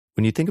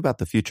When you think about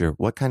the future,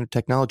 what kind of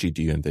technology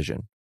do you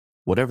envision?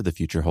 Whatever the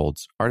future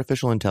holds,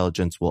 artificial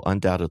intelligence will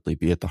undoubtedly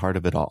be at the heart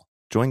of it all.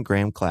 Join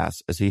Graham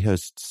Class as he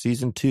hosts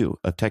Season 2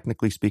 of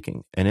Technically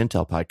Speaking, an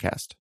Intel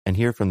podcast, and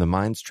hear from the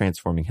minds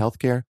transforming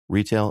healthcare,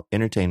 retail,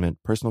 entertainment,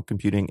 personal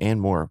computing, and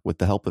more with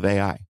the help of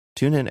AI.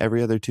 Tune in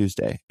every other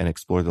Tuesday and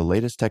explore the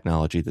latest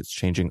technology that's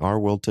changing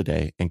our world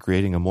today and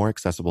creating a more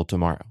accessible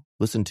tomorrow.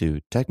 Listen to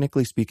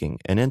Technically Speaking,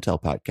 an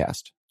Intel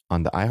podcast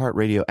on the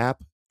iHeartRadio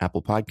app,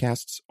 Apple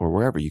Podcasts, or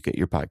wherever you get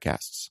your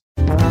podcasts.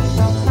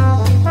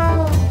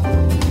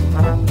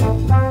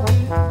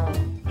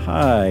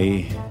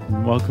 Hi,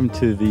 and welcome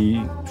to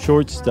the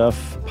Short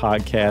Stuff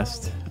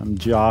podcast. I'm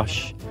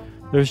Josh.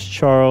 There's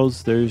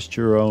Charles, there's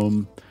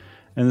Jerome,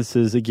 and this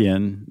is,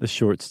 again, the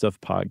Short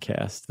Stuff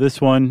podcast. This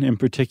one in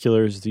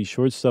particular is the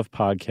Short Stuff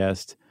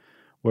podcast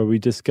where we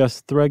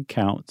discuss thread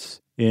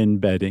counts in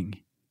bedding.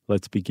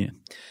 Let's begin.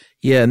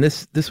 Yeah, and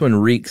this one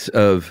reeks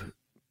of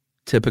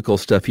typical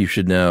stuff you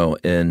should know,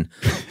 and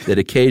that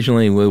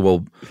occasionally we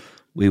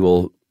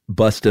will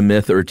bust a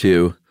myth or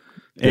two.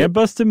 And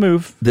bust a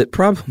move. That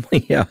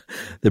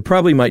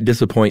probably might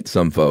disappoint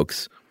some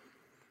folks,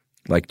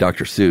 like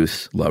Dr.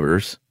 Seuss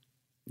lovers.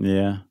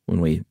 Yeah.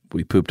 When we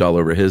pooped all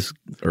over his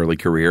early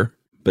career.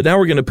 But now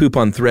we're going to poop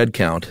on thread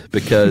count,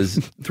 because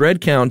thread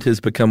count has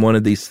become one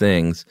of these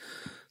things,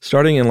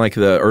 starting in like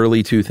the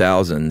early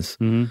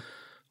 2000s,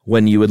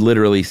 when you would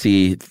literally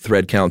see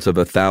thread counts of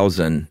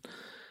 1,000.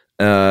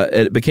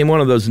 It became one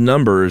of those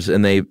numbers,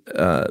 and they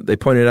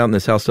pointed out in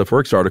this How Stuff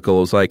Works article,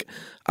 it was like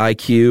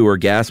IQ or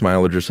gas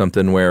mileage or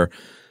something, where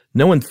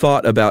no one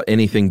thought about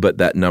anything but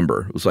that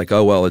number. It was like,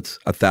 oh, well, it's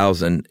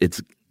 1,000.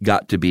 It's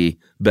got to be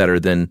better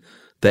than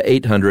the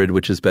 800,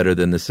 which is better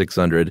than the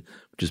 600,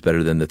 which is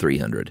better than the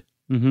 300.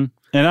 Mm-hmm.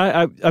 And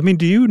I mean,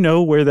 do you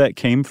know where that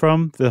came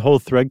from, the whole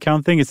thread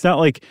count thing? It's not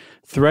like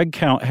thread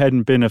count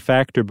hadn't been a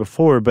factor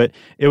before, but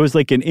it was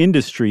like an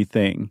industry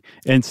thing.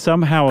 And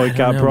somehow it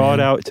got brought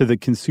out to the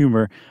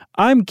consumer.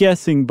 I'm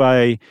guessing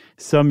by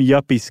some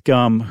yuppie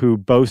scum who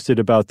boasted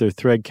about their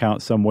thread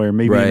count somewhere,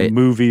 maybe in a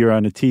movie or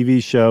on a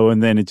TV show,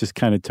 and then it just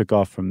kind of took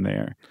off from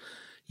there.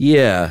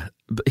 Yeah.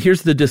 But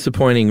here's the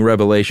disappointing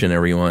revelation,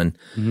 everyone.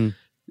 Mm-hmm.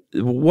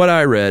 What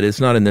I read,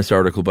 it's not in this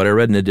article, but I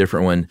read in a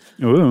different one,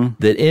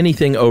 that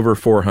anything over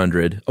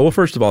 400, well,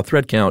 first of all,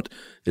 thread count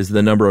is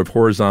the number of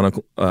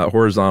horizontal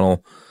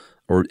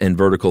and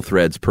vertical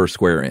threads per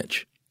square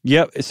inch.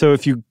 Yep. So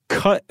if you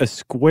cut a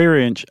square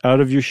inch out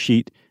of your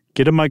sheet,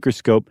 get a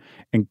microscope,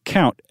 and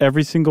count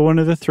every single one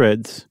of the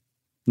threads,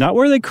 not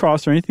where they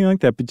cross or anything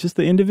like that, but just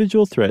the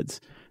individual threads,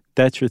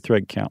 that's your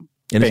thread count.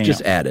 And It's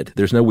just added.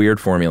 There's no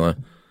weird formula.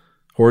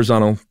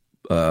 Horizontal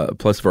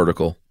plus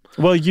vertical.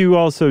 Well, you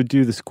also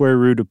do the square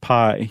root of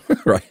pi.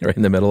 right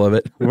in the middle of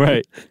it.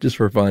 Right. Just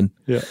for fun.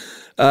 Yeah.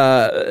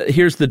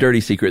 Here's the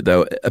dirty secret,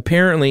 though.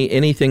 Apparently,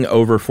 anything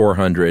over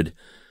 400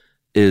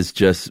 is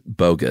just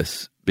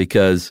bogus,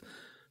 because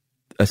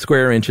a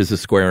square inch is a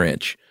square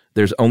inch.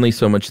 There's only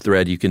so much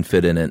thread you can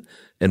fit in it.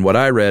 And what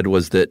I read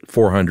was that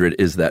 400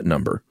 is that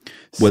number,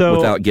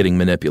 without getting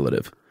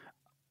manipulative.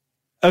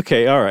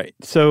 Okay, all right.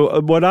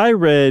 So what I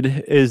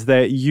read is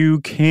that you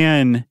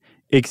can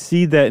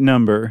exceed that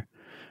number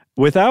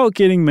without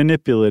getting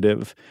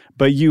manipulative,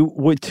 but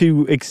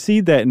to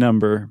exceed that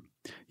number,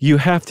 you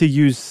have to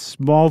use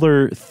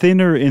smaller,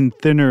 thinner and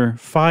thinner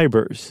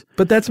fibers.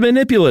 But that's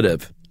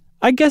manipulative.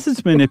 I guess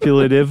it's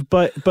manipulative,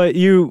 but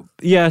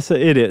yes,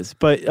 it is.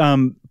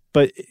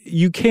 But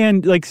you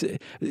can,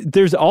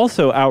 there's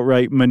also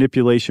outright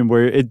manipulation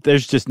where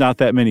there's just not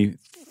that many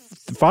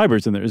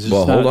fibers in there. There's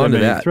just not that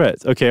many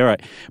threads. Okay, all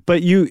right.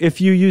 But if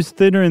you use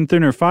thinner and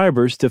thinner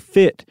fibers to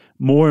fit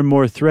more and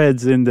more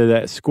threads into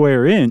that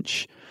square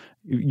inch,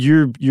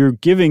 you're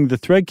giving the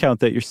thread count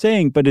that you're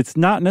saying, but it's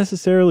not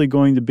necessarily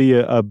going to be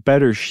a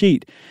better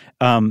sheet.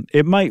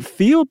 It might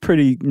feel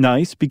pretty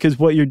nice because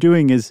what you're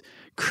doing is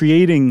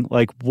creating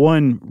like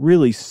one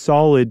really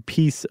solid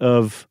piece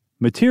of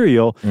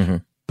material,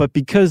 but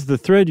because the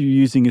thread you're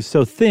using is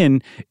so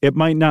thin, it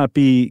might not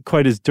be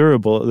quite as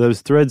durable.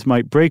 Those threads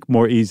might break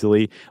more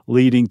easily,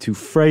 leading to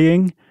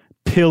fraying,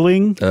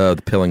 pilling.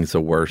 The pilling is the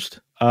worst.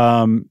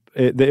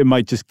 It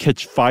might just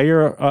catch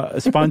fire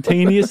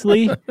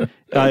spontaneously.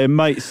 It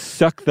might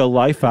suck the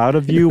life out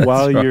of you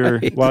while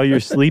you're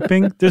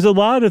sleeping. There's a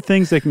lot of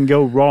things that can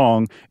go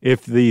wrong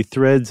if the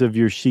threads of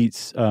your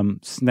sheets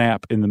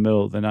snap in the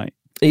middle of the night.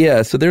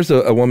 Yeah, so there's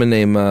a woman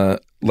named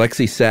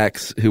Lexi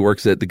Sachs who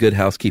works at the Good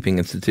Housekeeping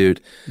Institute,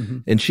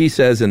 and she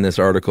says in this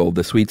article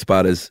the sweet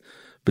spot is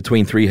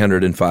between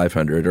 300 and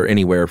 500, or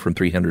anywhere from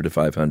 300 to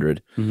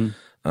 500,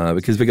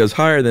 because if it goes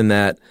higher than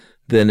that,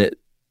 then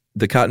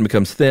the cotton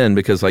becomes thin,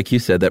 because like you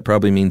said, that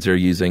probably means they're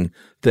using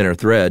thinner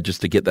thread just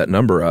to get that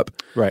number up.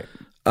 Right.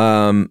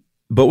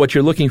 But what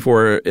you're looking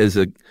for is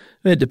it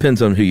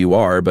depends on who you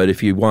are, but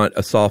if you want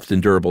a soft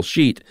and durable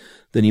sheet,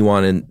 then you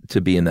want it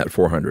to be in that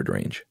 400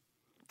 range.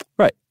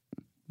 Right.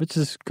 Which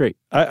is great.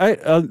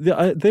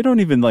 They don't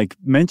even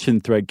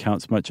mention thread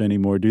counts much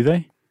anymore, do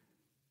they?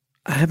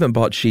 I haven't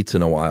bought sheets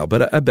in a while,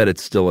 but I bet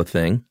it's still a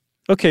thing.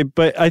 Okay,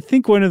 but I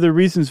think one of the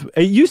reasons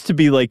it used to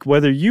be like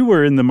whether you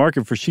were in the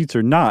market for sheets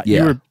or not,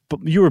 you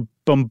were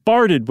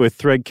bombarded with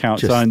thread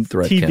counts Just on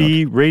thread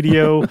TV, count.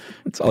 radio,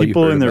 That's all you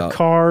people heard in their about.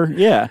 car.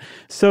 Yeah.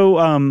 So,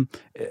 and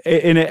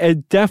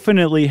it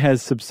definitely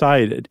has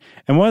subsided.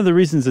 And one of the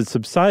reasons it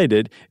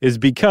subsided is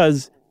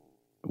because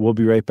we'll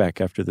be right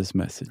back after this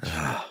message.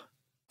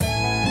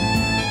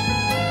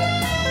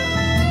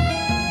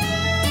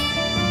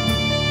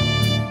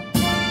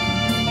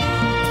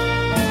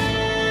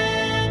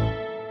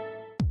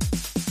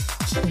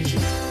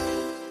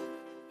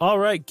 All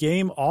right,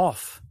 game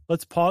off.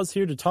 Let's pause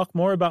here to talk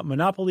more about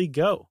Monopoly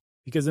Go.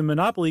 Because in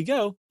Monopoly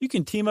Go, you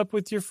can team up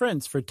with your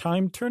friends for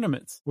timed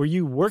tournaments where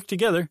you work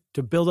together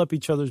to build up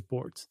each other's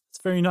boards.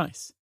 It's very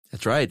nice.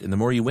 That's right. And the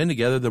more you win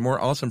together, the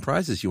more awesome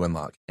prizes you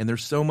unlock. And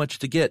there's so much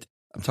to get.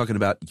 I'm talking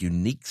about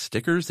unique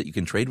stickers that you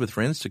can trade with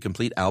friends to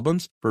complete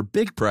albums for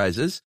big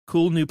prizes,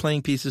 cool new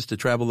playing pieces to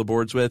travel the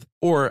boards with,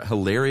 or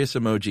hilarious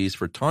emojis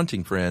for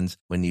taunting friends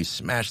when you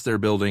smash their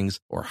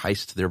buildings or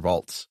heist their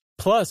vaults.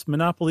 Plus,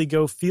 Monopoly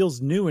Go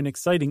feels new and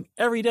exciting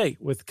every day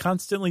with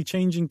constantly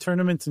changing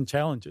tournaments and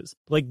challenges,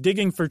 like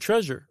digging for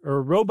treasure or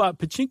a robot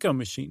pachinko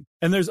machine.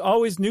 And there's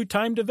always new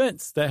timed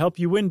events that help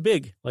you win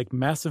big, like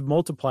massive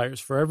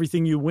multipliers for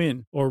everything you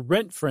win or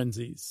rent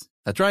frenzies.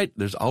 That's right.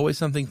 There's always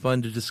something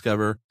fun to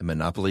discover in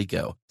Monopoly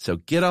Go. So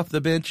get off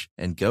the bench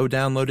and go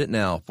download it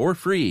now for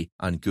free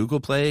on Google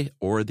Play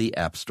or the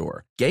App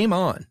Store. Game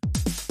on!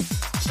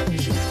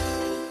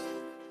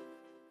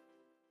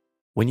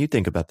 When you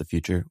think about the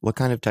future, what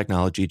kind of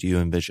technology do you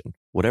envision?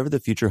 Whatever the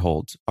future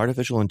holds,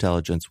 artificial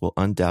intelligence will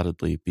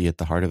undoubtedly be at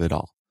the heart of it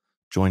all.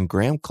 Join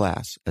Graham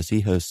Class as he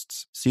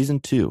hosts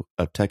Season 2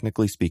 of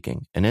Technically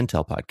Speaking, an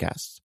Intel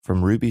podcast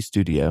from Ruby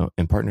Studio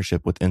in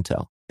partnership with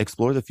Intel.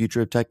 Explore the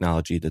future of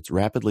technology that's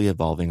rapidly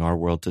evolving our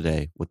world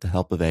today with the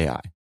help of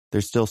AI.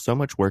 There's still so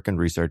much work and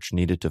research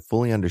needed to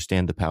fully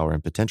understand the power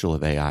and potential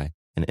of AI,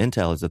 and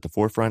Intel is at the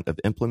forefront of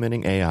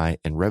implementing AI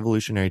and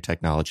revolutionary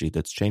technology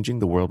that's changing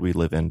the world we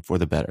live in for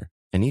the better.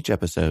 In each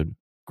episode,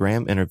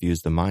 Graham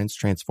interviews the minds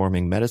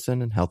transforming medicine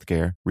and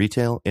healthcare,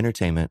 retail,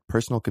 entertainment,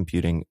 personal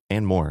computing,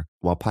 and more,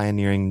 while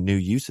pioneering new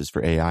uses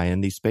for AI in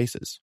these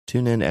spaces.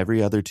 Tune in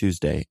every other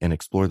Tuesday and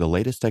explore the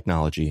latest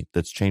technology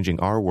that's changing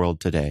our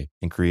world today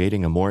and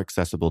creating a more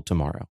accessible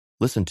tomorrow.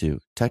 Listen to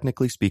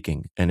Technically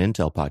Speaking, an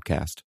Intel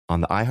podcast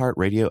on the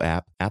iHeartRadio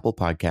app, Apple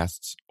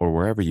Podcasts, or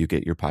wherever you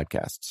get your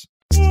podcasts.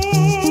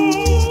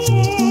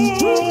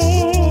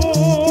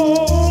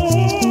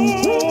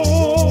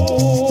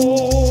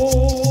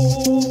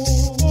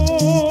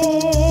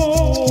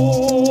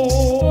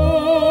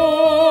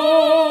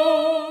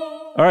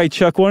 All right,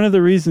 Chuck, one of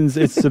the reasons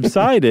it's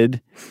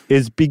subsided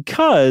is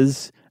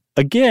because,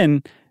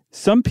 again,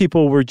 some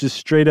people were just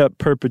straight up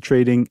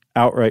perpetrating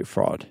outright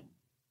fraud.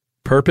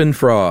 Perpin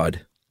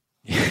fraud.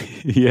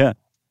 Yeah.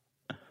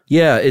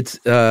 Yeah, it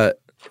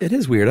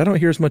is weird. I don't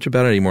hear as much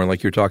about it anymore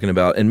like you're talking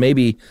about. And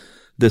maybe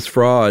this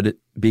fraud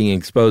being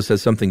exposed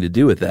has something to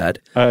do with that.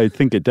 I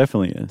think it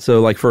definitely is. So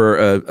like for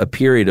a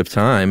period of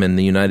time in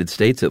the United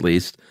States, at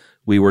least,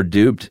 we were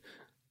duped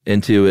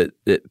into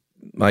it.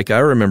 Like I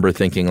remember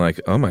thinking like,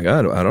 oh my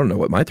God, I don't know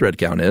what my thread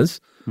count is.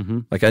 Mm-hmm.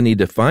 Like I need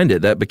to find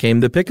it. That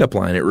became the pickup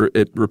line.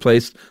 It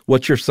replaced,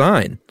 what's your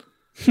sign?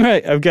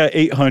 Right. I've got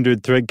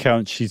 800 thread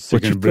count sheets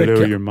that can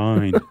blow your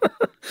mind.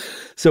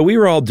 So we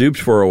were all duped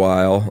for a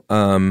while.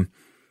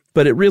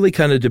 But it really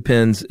kind of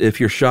depends if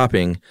you're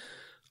shopping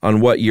on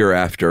what you're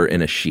after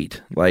in a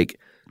sheet. Like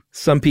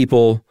some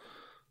people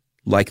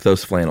like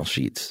those flannel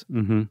sheets.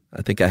 Mm-hmm.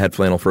 I think I had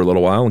flannel for a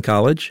little while in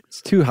college.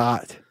 It's too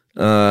hot.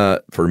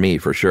 For me,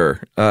 for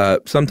sure.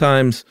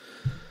 Sometimes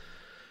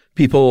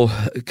people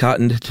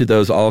cottoned to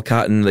those all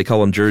cotton, they call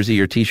them jersey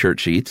or t-shirt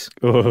sheets.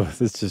 Oh,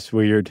 that's just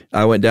weird.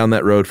 I went down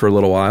that road for a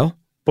little while.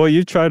 Boy,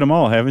 you've tried them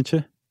all, haven't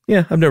you?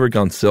 Yeah, I've never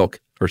gone silk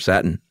or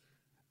satin.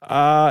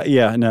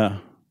 Yeah, no.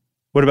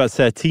 What about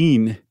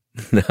sateen?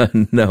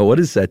 No, what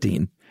is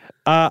sateen?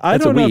 I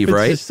don't know if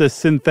it's just a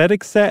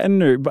synthetic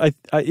satin or,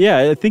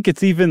 I think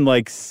it's even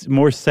like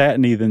more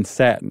satiny than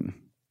satin.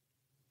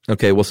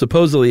 Okay, well,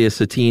 supposedly a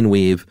sateen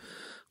weave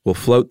will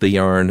float the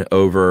yarn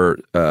over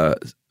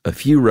a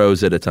few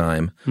rows at a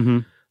time,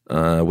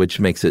 mm-hmm. Which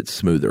makes it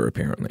smoother,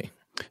 apparently.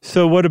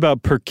 So what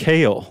about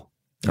percale?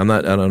 I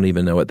don't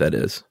even know what that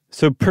is.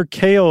 So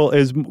percale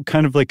is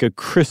kind of like a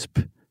crisp,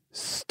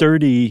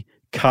 sturdy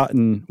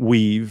cotton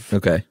weave.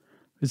 Okay.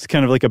 It's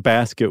kind of like a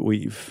basket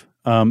weave.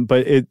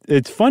 But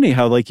it's funny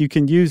how like you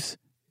can use,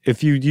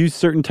 if you use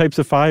certain types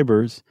of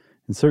fibers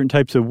and certain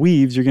types of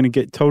weaves, you're going to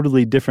get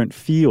totally different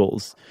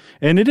feels.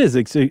 And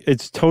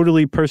it's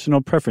totally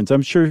personal preference.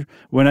 I'm sure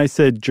when I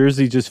said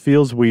jersey just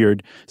feels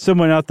weird,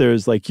 someone out there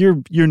is like,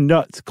 you're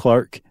nuts,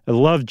 Clark. I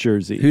love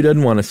jersey. Who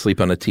doesn't want to sleep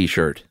on a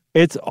t-shirt?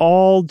 It's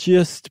all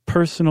just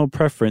personal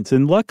preference.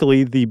 And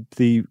luckily,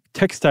 the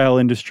textile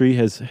industry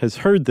has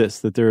heard this,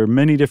 that there are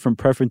many different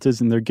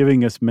preferences, and they're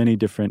giving us many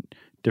different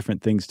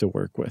things to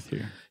work with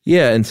here.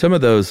 Yeah, and some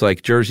of those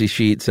like jersey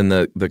sheets and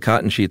the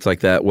cotton sheets like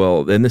that,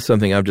 well, and this is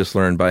something I've just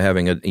learned by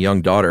having a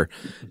young daughter,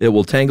 it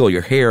will tangle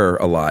your hair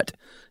a lot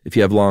if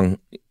you have long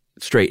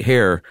straight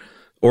hair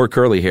or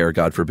curly hair,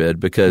 God forbid,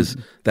 because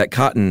that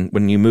cotton,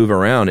 when you move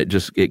around,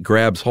 it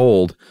grabs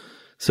hold.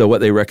 So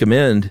what they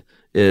recommend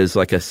is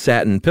like a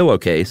satin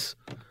pillowcase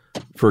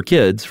for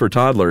kids, for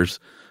toddlers,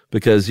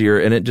 because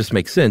and it just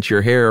makes sense.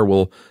 Your hair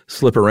will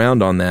slip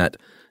around on that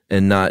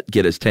and not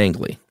get as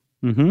tangly.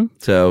 Mm-hmm.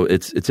 So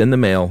it's in the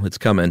mail. It's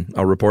coming.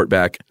 I'll report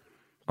back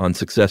on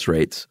success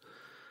rates.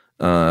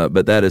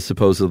 But that is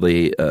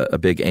supposedly a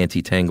big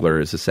anti-tangler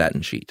is a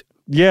satin sheet.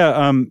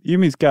 Yeah,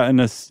 Yumi's gotten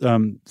us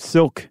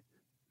silk,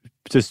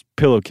 just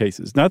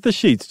pillowcases, not the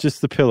sheets,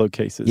 just the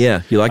pillowcases.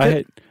 Yeah, you like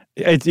it?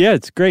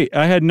 It's great.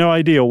 I had no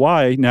idea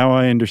why. Now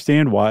I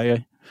understand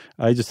why.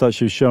 I just thought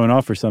she was showing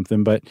off or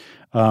something. But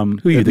who are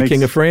you, the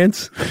King of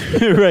France?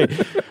 Right.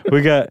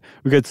 We got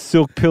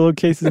silk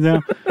pillowcases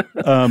now.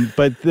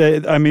 But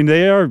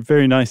they are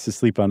very nice to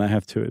sleep on, I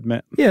have to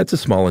admit. Yeah, it's a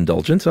small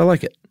indulgence. I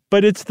like it.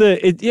 But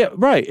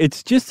right.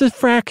 It's just a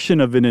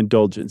fraction of an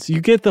indulgence.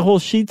 You get the whole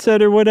sheet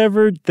set or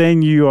whatever,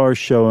 then you are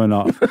showing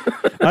off.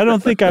 I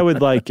don't think I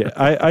would like it.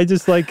 I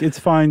just like it's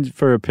fine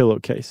for a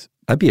pillowcase.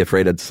 I'd be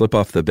afraid I'd slip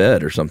off the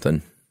bed or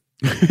something.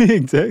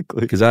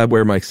 Exactly. Because I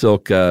wear my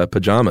silk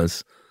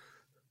pajamas.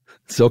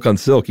 Silk on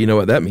silk, you know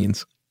what that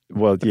means.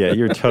 Well, yeah,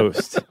 you're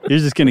toast. You're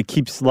just going to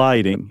keep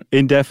sliding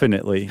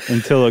indefinitely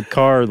until a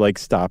car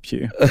stops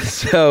you.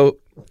 So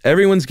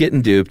everyone's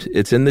getting duped.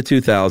 It's in the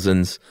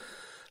 2000s.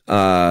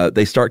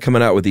 They start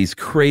coming out with these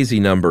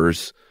crazy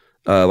numbers,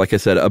 like I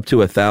said, up to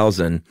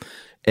 1,000.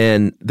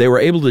 And they were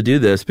able to do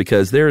this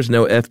because there is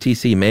no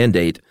FTC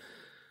mandate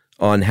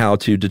on how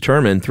to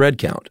determine thread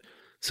count.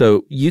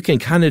 So you can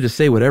kind of just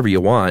say whatever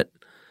you want,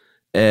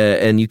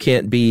 and you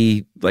can't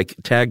be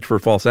tagged for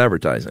false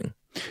advertising.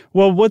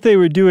 Well, what they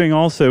were doing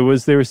also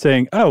was they were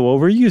saying,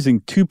 we're using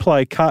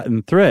 2-ply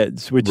cotton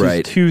threads, which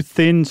is 2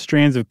 thin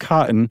strands of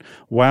cotton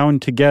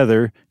wound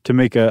together to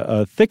make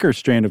a thicker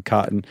strand of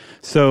cotton.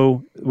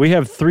 So we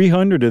have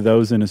 300 of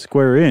those in a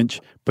square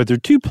inch, but they're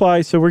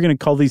 2-ply, so we're going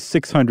to call these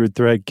 600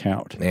 thread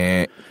count.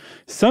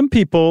 Some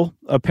people,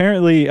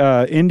 apparently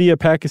India,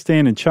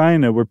 Pakistan, and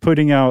China, were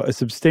putting out a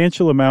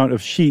substantial amount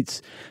of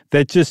sheets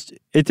that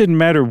it didn't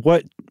matter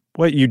what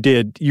you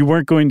did, you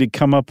weren't going to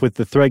come up with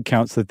the thread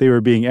counts that they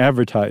were being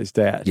advertised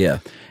at. Yeah.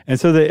 And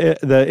so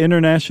the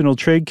International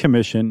Trade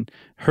Commission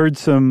heard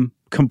some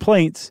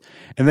complaints,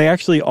 and they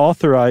actually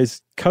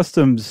authorized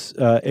customs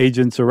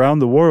agents around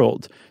the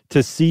world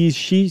to seize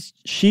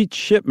sheet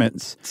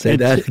shipments. Say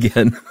that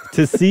again.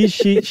 To seize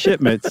sheet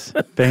shipments.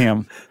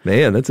 Bam.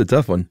 Man, that's a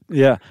tough one.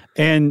 Yeah.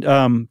 And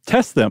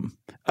test them.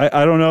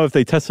 I don't know if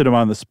they tested them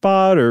on the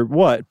spot or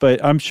what,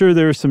 but I'm sure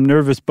there were some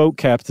nervous boat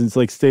captains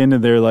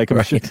standing there is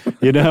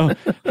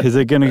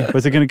it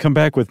gonna come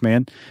back with,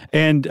 man?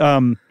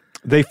 And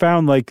they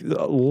found a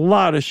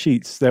lot of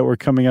sheets that were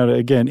coming out of,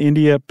 again,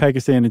 India,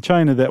 Pakistan, and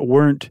China that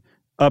weren't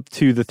up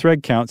to the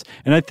thread counts.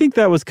 And I think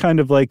that was kind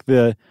of like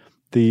the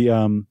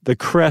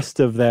crest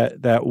of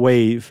that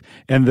wave,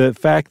 and the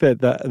fact that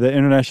the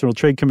International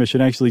Trade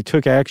Commission actually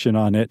took action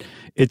on it,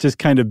 it just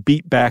kind of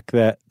beat back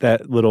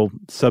that little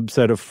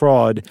subset of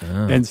fraud,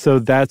 and so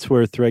that's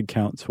where thread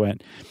counts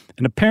went.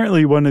 And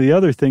apparently one of the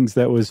other things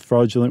that was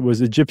fraudulent was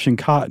Egyptian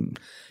cotton.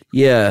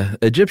 Yeah,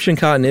 Egyptian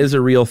cotton is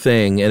a real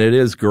thing, and it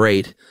is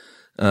great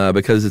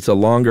because it's a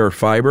longer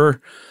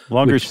fiber.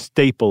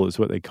 Staple is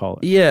what they call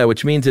it. Yeah,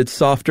 which means it's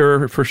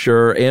softer for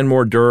sure and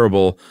more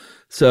durable.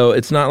 So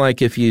it's not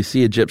like if you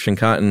see Egyptian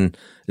cotton,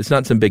 it's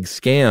not some big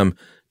scam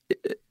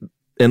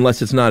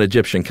unless it's not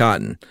Egyptian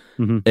cotton.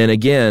 Mm-hmm. And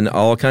again,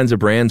 all kinds of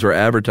brands were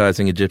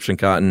advertising Egyptian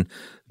cotton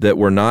that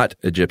were not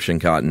Egyptian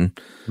cotton.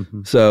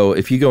 Mm-hmm. So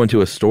if you go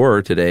into a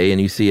store today and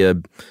you see a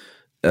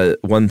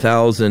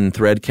 1,000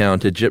 thread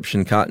count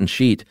Egyptian cotton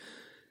sheet,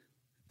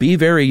 be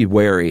very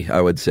wary,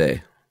 I would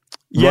say.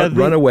 Yeah,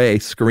 run away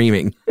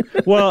screaming.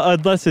 Well,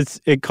 unless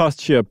it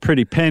costs you a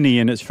pretty penny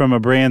and it's from a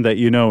brand that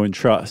you know and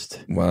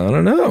trust. Well, I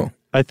don't know.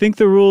 I think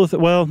the rule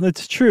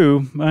it's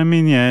true. I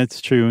mean, yeah, it's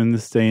true in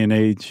this day and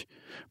age.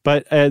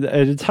 But at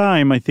a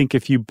time, I think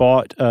if you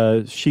bought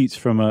sheets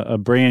from a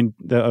brand,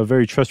 a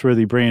very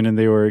trustworthy brand, and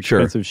they were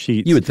expensive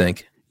sheets, you would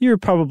think you're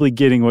probably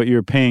getting what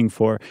you're paying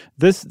for.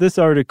 This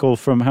article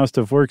from How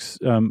Stuff Works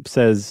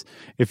says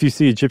if you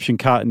see Egyptian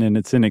cotton and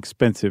it's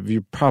inexpensive,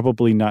 you're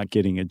probably not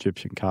getting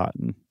Egyptian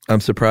cotton. I'm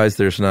surprised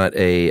there's not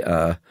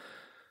an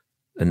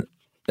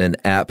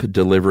app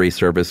delivery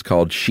service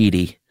called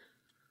Sheety.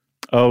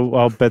 Oh,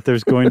 I'll bet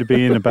there's going to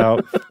be in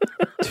about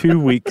 2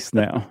 weeks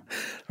now.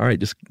 All right,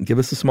 just give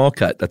us a small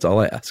cut. That's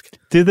all I ask.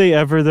 Did they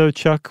ever, though,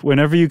 Chuck?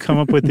 Whenever you come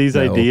up with these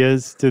No.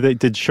 ideas, did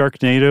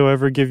Sharknado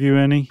ever give you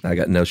any? I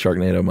got no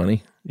Sharknado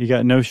money. You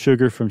got no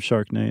sugar from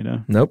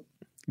Sharknado? Nope.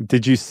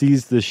 Did you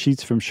seize the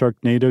sheets from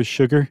Sharknado's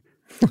sugar?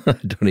 I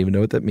don't even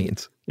know what that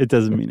means. It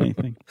doesn't mean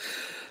anything.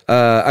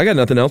 I got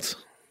nothing else.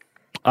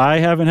 I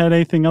haven't had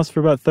anything else for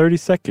about 30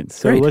 seconds,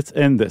 so Great. Let's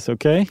end this,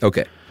 okay?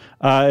 Okay.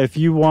 If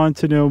you want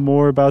to know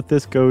more about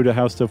this, go to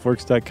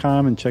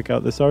howstuffworks.com and check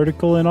out this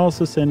article, and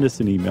also send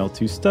us an email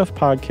to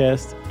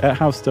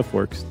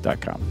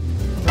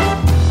stuffpodcast@howstuffworks.com.